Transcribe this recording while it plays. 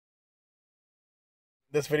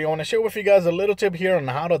This video, I want to share with you guys a little tip here on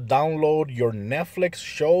how to download your Netflix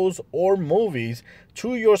shows or movies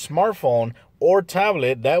to your smartphone or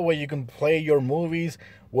tablet. That way you can play your movies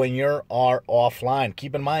when you are offline.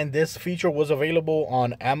 Keep in mind, this feature was available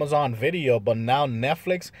on Amazon Video, but now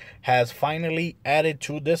Netflix has finally added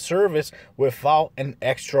to this service without an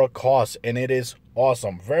extra cost, and it is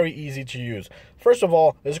awesome. Very easy to use. First of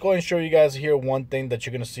all, let's go and show you guys here one thing that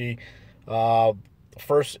you're going to see.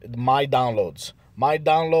 First, my downloads. My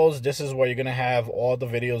downloads, this is where you're going to have all the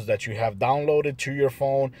videos that you have downloaded to your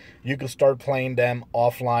phone. You can start playing them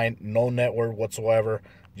offline, no network whatsoever,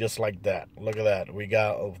 just like that. Look at that. We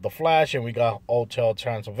got The Flash and we got Hotel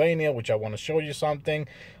Transylvania, which I want to show you something.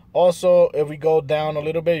 Also, if we go down a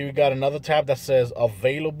little bit, you got another tab that says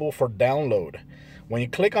available for download. When you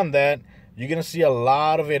click on that, you're going to see a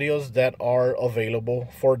lot of videos that are available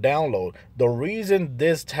for download. The reason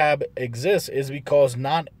this tab exists is because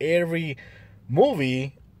not every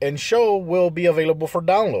movie and show will be available for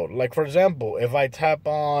download. Like, for example, if I tap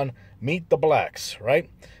on Meet the Blacks, right?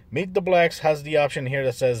 Meet the Blacks has the option here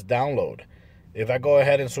that says download. If I go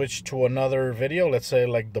ahead and switch to another video, let's say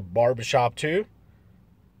like the Barbershop 2,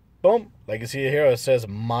 boom, like you see here, it says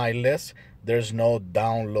my list. There's no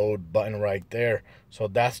download button right there. So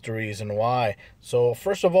that's the reason why. So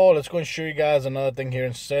first of all, let's go and show you guys another thing here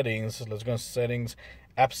in settings. Let's go to settings,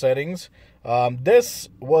 app settings. This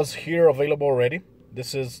was here available already.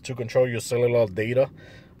 This is to control your cellular data.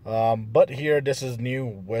 But here, this is new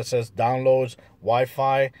where it says downloads,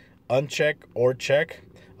 Wi-Fi, uncheck or check.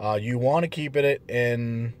 You want to keep it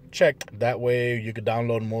in checked. That way you can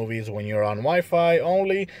download movies when you're on Wi-Fi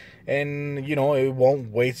only, and you know it won't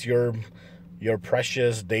waste your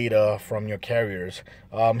precious data from your carriers.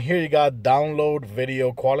 Here you got download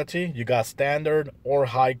video quality. You got standard or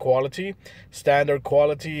high quality. Standard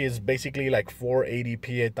quality is basically like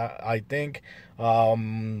 480p, I think.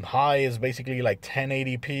 High is basically like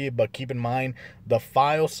 1080p, but keep in mind the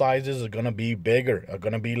file sizes are gonna be bigger, are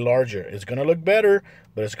gonna be larger. It's gonna look better,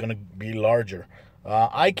 but it's gonna be larger.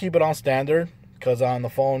 I keep it on standard because on the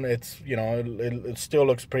phone it's, you know, it still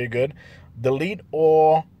looks pretty good. Delete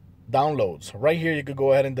or downloads. Right here you could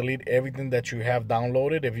go ahead and delete everything that you have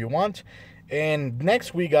downloaded if you want. And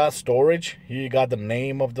next we got storage. Here you got the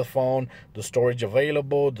name of the phone, the storage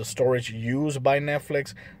available, the storage used by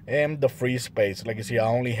Netflix, and the free space. Like you see, I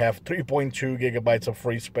only have 3.2 gigabytes of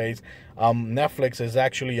free space. Netflix is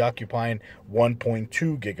actually occupying 1.2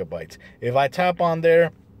 gigabytes. If I tap on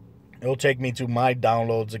there, it'll take me to my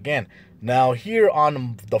downloads again. Now here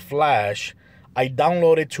on The Flash, I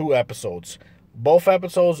downloaded 2 episodes. Both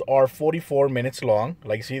episodes are 44 minutes long,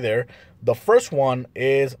 like you see there. The first one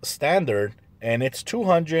is standard, and it's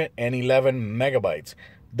 211 megabytes.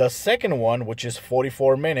 The second one, which is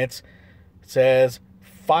 44 minutes, says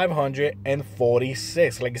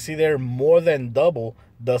 546. Like you see there, more than double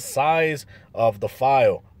the size of the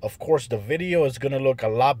file. Of course, the video is going to look a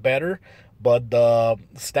lot better, but the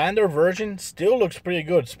standard version still looks pretty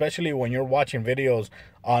good, especially when you're watching videos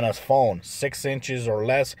on a phone 6 inches or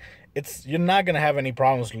less. You're not gonna have any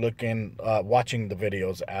problems watching the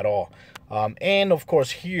videos at all. And of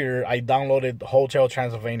course here I downloaded Hotel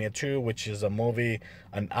Transylvania 2, which is a movie,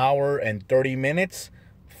 an hour and 30 minutes,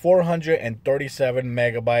 437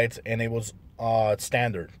 megabytes, and it was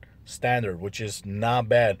standard, which is not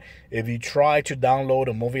bad. If you try to download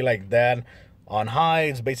a movie like that on high,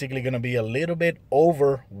 it's basically gonna be a little bit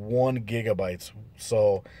over 1 gigabytes.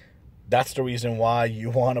 So that's the reason why you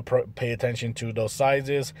want to pay attention to those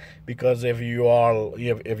sizes, because if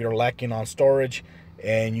you're lacking on storage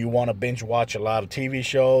and you want to binge watch a lot of TV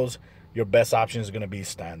shows, your best option is going to be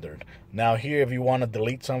standard. Now here, if you want to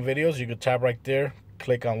delete some videos, you could tap right there,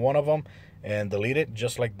 click on one of them and delete it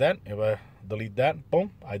just like that. If I delete that,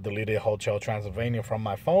 boom, I deleted Hotel Transylvania from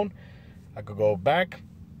my phone. I could go back.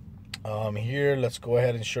 Here, let's go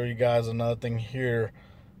ahead and show you guys another thing here.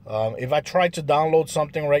 If I try to download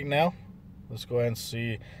something right now, let's go ahead and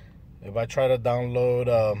see. If I try to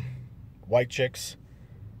download White Chicks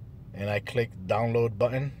and I click download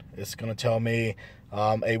button, it's going to tell me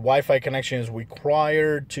a Wi-Fi connection is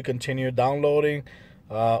required to continue downloading.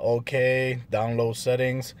 Okay, download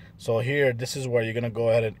settings. So here, this is where you're going to go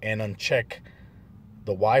ahead and uncheck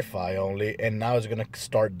the Wi-Fi only, and now it's going to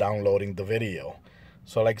start downloading the video.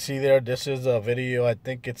 So like see there, this is a video, I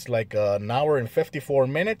think it's like an hour and 54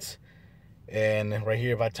 minutes. And right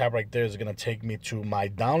here, if I tap right there, it's going to take me to my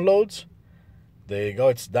downloads. There you go,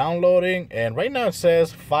 it's downloading. And right now it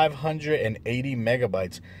says 580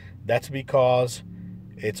 megabytes. That's because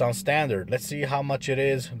it's on standard. Let's see how much it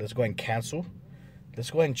is. Let's go and cancel. Let's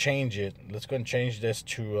go ahead and change it. Let's go and change this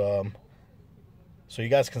to, so you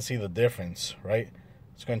guys can see the difference, right?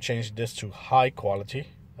 Let's go and change this to high quality.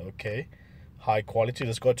 Okay, high quality.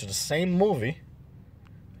 Let's go to the same movie.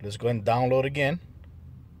 Let's go and download again.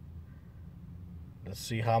 Let's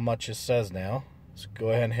see how much it says now. Let's go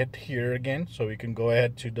ahead and hit here again so we can go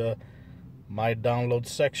ahead to the my download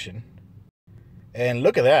section. And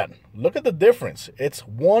look at that. Look at the difference. It's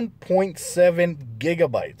 1.7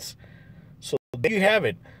 gigabytes. So there you have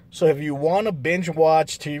it. So if you want to binge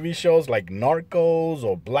watch TV shows like Narcos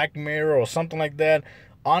or Black Mirror or something like that,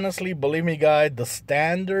 honestly, believe me, guys, the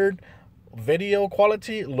standard video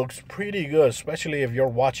quality looks pretty good, especially if you're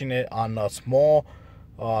watching it on a small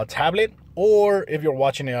tablet or if you're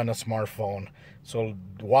watching it on a smartphone. So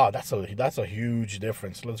wow, that's a huge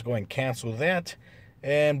difference. Let's go and cancel that.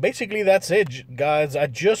 And basically that's it, guys. I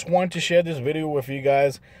just want to share this video with you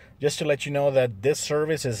guys just to let you know that this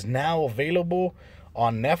service is now available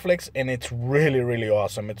on Netflix, and it's really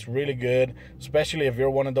awesome. It's really good, especially if you're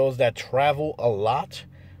one of those that travel a lot.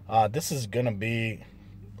 This is gonna be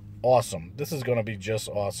awesome. This is gonna be just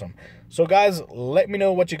awesome. So guys, let me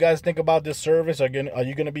know what you guys think about this service. Are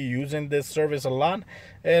you gonna be using this service a lot?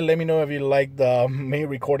 And let me know if you liked me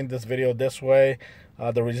recording this video this way.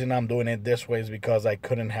 The reason I'm doing it this way is because I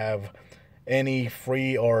couldn't have any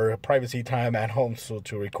free or privacy time at home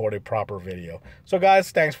to record a proper video. So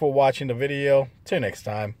guys, thanks for watching the video. Till next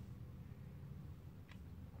time.